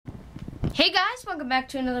Hey guys, welcome back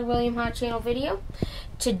to another William Hot Channel video.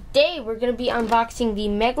 Today we're going to be unboxing the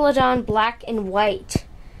Megalodon Black and White.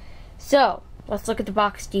 So, let's look at the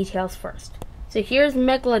box details first. So here's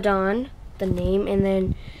Megalodon, the name, and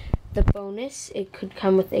then the bonus. It could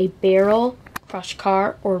come with a barrel, crush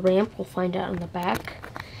car, or ramp. We'll find out on the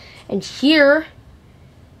back. And here,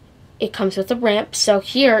 it comes with a ramp. So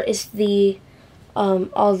here is the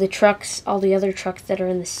all the other trucks that are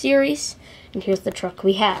in the series. And here's the truck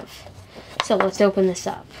we have. So let's open this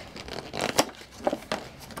up.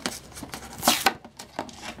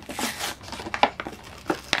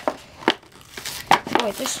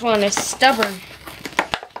 Boy, this one is stubborn.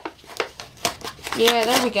 Yeah,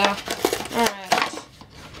 there we go. Alright.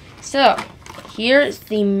 So, here's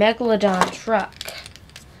the Megalodon truck.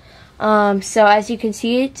 So as you can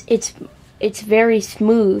see, it's very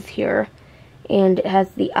smooth here. And it has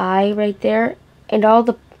the eye right there. And all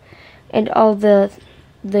the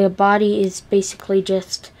body is basically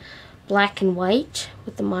just black and white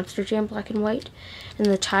with the Monster Jam black and white, and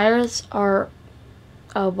the tires are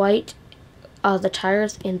white. The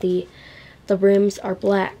tires and the rims are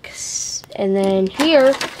black. And then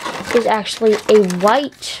here is actually a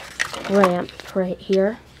white ramp right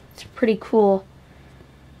here. It's a pretty cool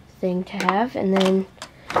thing to have. And then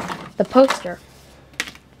the poster.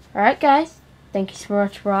 Alright guys, thank you so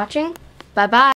much for watching. Bye bye.